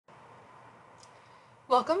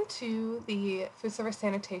Welcome to the Food Service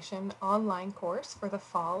Sanitation online course for the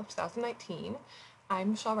fall of 2019.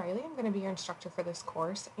 I'm Michelle Riley. I'm going to be your instructor for this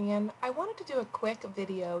course, and I wanted to do a quick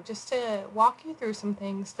video just to walk you through some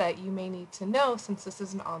things that you may need to know since this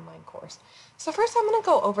is an online course. So first I'm going to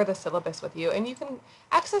go over the syllabus with you, and you can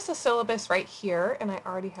access the syllabus right here, and I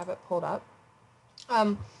already have it pulled up.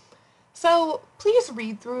 So please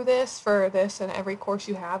read through this for this and every course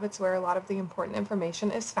you have. It's where a lot of the important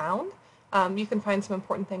information is found. You can find some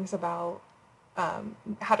important things about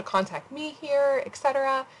how to contact me here,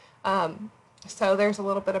 etc. So there's a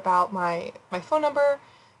little bit about my phone number,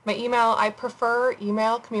 my email. I prefer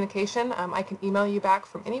email communication. I can email you back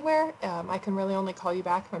from anywhere. I can really only call you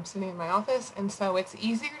back if I'm sitting in my office, and so it's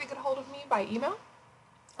easier to get a hold of me by email.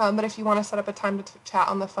 But if you want to set up a time to chat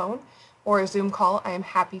on the phone or a Zoom call, I am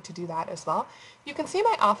happy to do that as well. You can see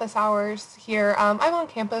my office hours here. I'm on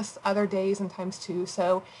campus other days and times too,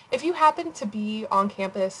 so if you happen to be on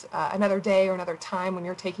campus another day or another time when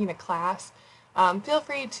you're taking a class, feel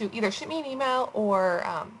free to either shoot me an email or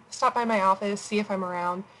stop by my office, see if I'm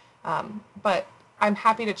around. But I'm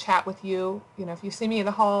happy to chat with you. You know, if you see me in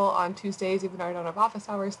the hall on Tuesdays, even though I don't have office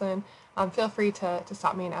hours then, feel free to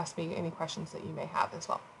stop me and ask me any questions that you may have as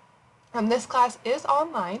well. This class is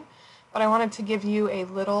online, but I wanted to give you a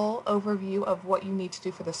little overview of what you need to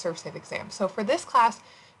do for the ServSafe exam. So for this class,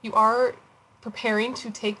 you are preparing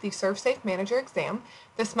to take the ServSafe Manager exam.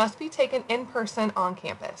 This must be taken in person on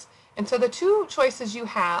campus. And so the two choices you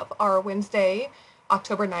have are Wednesday,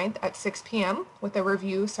 October 9th at 6 p.m. with a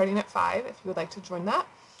review starting at 5 if you would like to join that,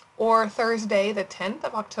 or Thursday the 10th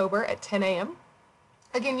of October at 10 a.m.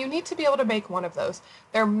 Again, you need to be able to make one of those.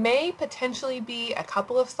 There may potentially be a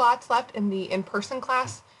couple of slots left in the in-person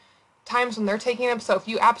class times when they're taking them, so if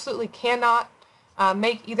you absolutely cannot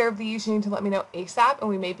make either of these, you need to let me know ASAP, and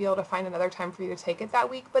we may be able to find another time for you to take it that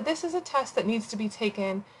week. But this is a test that needs to be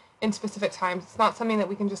taken in specific times. It's not something that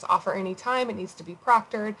we can just offer any time. It needs to be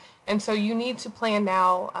proctored, and so you need to plan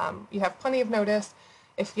now. You have plenty of notice.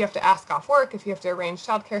 If you have to ask off work, if you have to arrange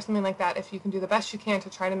childcare, something like that, if you can do the best you can to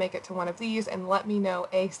try to make it to one of these, and let me know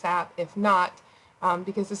ASAP if not,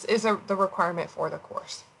 because this is the requirement for the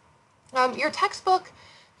course. Your textbook,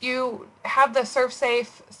 you have the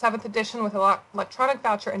ServSafe 7th edition with electronic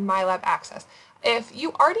voucher and MyLab access. If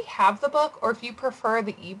you already have the book, or if you prefer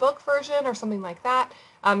the ebook version or something like that,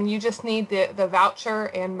 you just need the voucher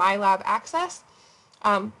and MyLab access,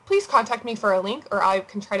 please contact me for a link, or I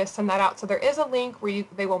can try to send that out. So there is a link where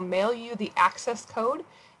they will mail you the access code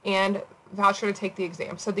and voucher to take the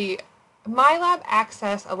exam. So the MyLab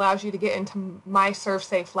access allows you to get into my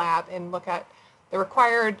ServSafe lab and look at the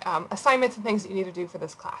required assignments and things that you need to do for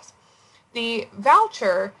this class. The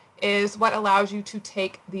voucher is what allows you to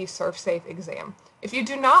take the ServSafe exam. If you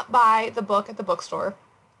do not buy the book at the bookstore,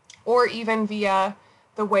 or even via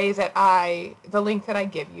the way that the link that I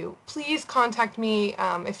give you, please contact me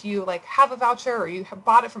if you have a voucher or you have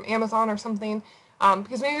bought it from Amazon or something,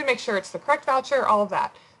 because we need to make sure it's the correct voucher, all of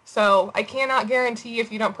that. So I cannot guarantee,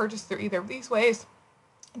 if you don't purchase through either of these ways,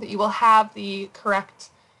 that you will have the correct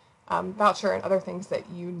voucher and other things that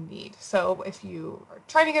you need. So if you are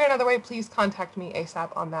trying to get another way, please contact me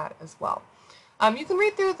ASAP on that as well. You can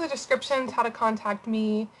read through the descriptions, how to contact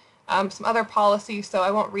me, some other policies, so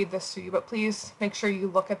I won't read this to you, but please make sure you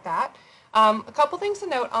look at that. A couple things to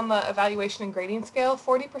note on the evaluation and grading scale: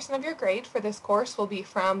 40% of your grade for this course will be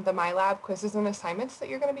from the MyLab quizzes and assignments that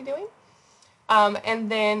you're going to be doing. And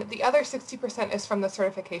then the other 60% is from the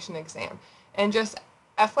certification exam. And just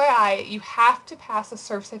FYI, you have to pass a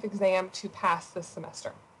ServSafe exam to pass this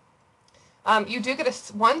semester. You do get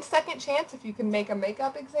a 1 second chance if you can make a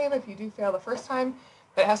makeup exam if you do fail the first time,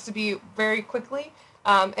 but it has to be very quickly.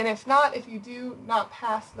 And if not, if you do not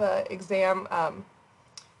pass the exam,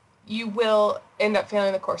 you will end up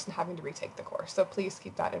failing the course and having to retake the course. So please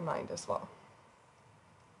keep that in mind as well.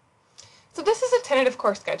 So this is a tentative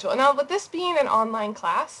course schedule. Now, with this being an online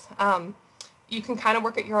class, you can kind of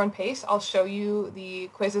work at your own pace. I'll show you the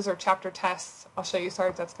quizzes or chapter tests. I'll show you,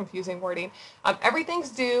 sorry if that's confusing wording. Everything's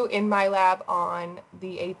due in my lab on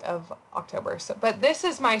the 8th of October. But this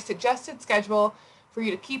is my suggested schedule for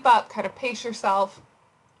you to keep up, kind of pace yourself.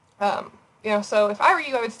 So if I were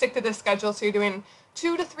you, I would stick to this schedule. So you're doing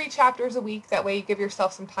 2 to 3 chapters a week. That way you give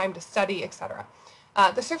yourself some time to study, etc.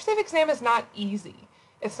 The ServSafe exam is not easy.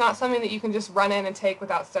 It's not something that you can just run in and take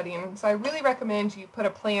without studying. So I really recommend you put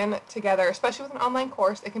a plan together, especially with an online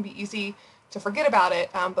course. It can be easy to forget about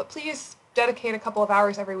it, but please dedicate a couple of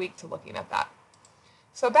hours every week to looking at that.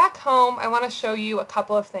 So back home, I want to show you a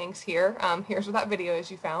couple of things here. Here's what that video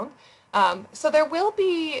is you found. So there will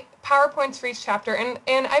be PowerPoints for each chapter,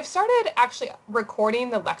 and I've started actually recording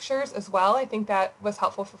the lectures as well. I think that was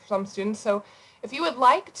helpful for some students. So if you would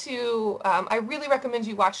like to, I really recommend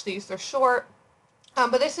you watch these. They're short,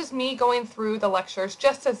 but this is me going through the lectures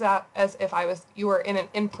just as if you were in an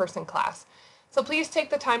in-person class. So please take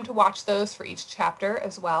the time to watch those for each chapter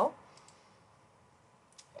as well.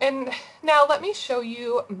 And now let me show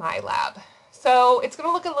you my lab. So it's going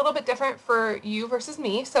to look a little bit different for you versus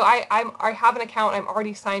me. So I have an account, I'm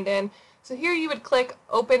already signed in. So here you would click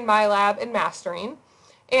Open My Lab in Mastering,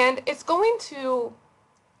 and it's going to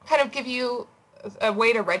kind of give you a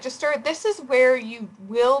way to register. This is where you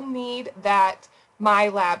will need that My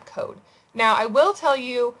Lab code. Now I will tell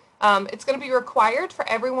you it's going to be required for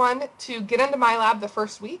everyone to get into My Lab the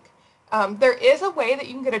first week. There is a way that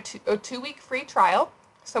you can get a two-week free trial.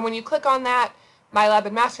 So when you click on that, My Lab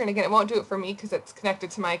and Mastering, again, it won't do it for me because it's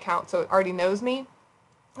connected to my account, so it already knows me.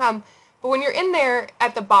 But when you're in there,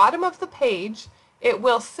 at the bottom of the page, it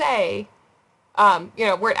will say,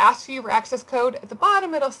 where it asks you for access code, at the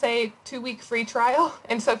bottom it'll say 2-week free trial.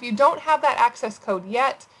 And so if you don't have that access code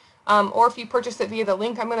yet, or if you purchase it via the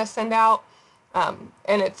link I'm going to send out,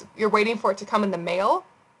 and you're waiting for it to come in the mail,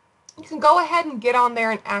 you can go ahead and get on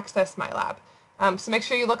there and access My Lab. So make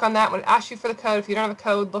sure you look on that. When it asks you for the code, if you don't have a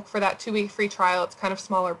code, look for that 2-week free trial. It's kind of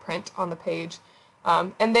smaller print on the page.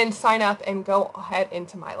 And then sign up and go ahead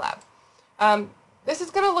into My Lab. This is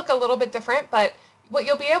going to look a little bit different, but what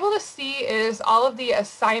you'll be able to see is all of the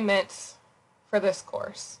assignments for this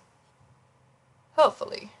course.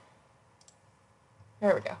 Hopefully.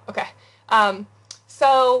 There we go. Okay.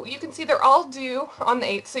 So you can see they're all due on the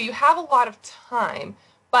 8th, so you have a lot of time.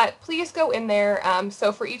 But please go in there.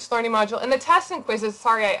 So for each learning module, and the tests and quizzes,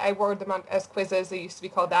 sorry I worded them out as quizzes, they used to be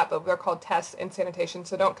called that, but they're called tests in sanitation,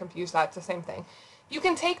 so don't confuse that, it's the same thing. You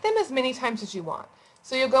can take them as many times as you want.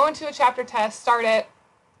 So you'll go into a chapter test, start it.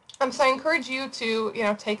 So I encourage you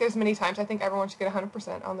to, take as many times. I think everyone should get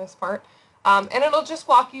 100% on this part. And it'll just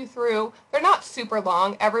walk you through. They're not super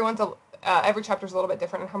long. Every chapter's a little bit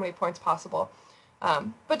different in how many points possible.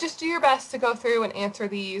 But just do your best to go through and answer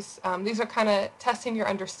these. These are kind of testing your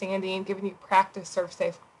understanding, giving you practice,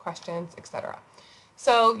 serve-safe questions, etc.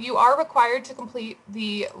 So you are required to complete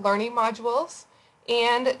the learning modules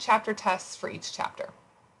and chapter tests for each chapter.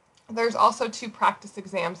 There's also 2 practice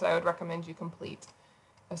exams that I would recommend you complete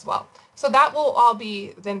as well. So that will all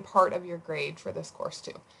be then part of your grade for this course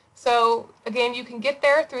too. So again, you can get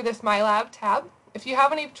there through this My Lab tab. If you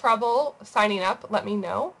have any trouble signing up, let me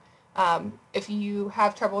know. If you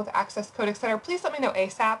have trouble with access code, etc., please let me know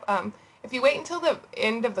ASAP. If you wait until the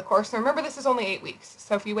end of the course, and remember this is only 8 weeks,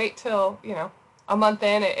 so if you wait till, a month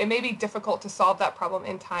in, it may be difficult to solve that problem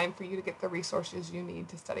in time for you to get the resources you need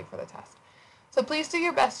to study for the test. So please do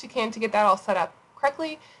your best you can to get that all set up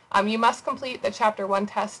correctly. You must complete the Chapter 1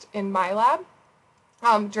 test in My Lab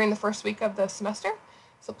during the first week of the semester.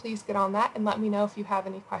 So please get on that and let me know if you have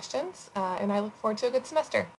any questions, and I look forward to a good semester.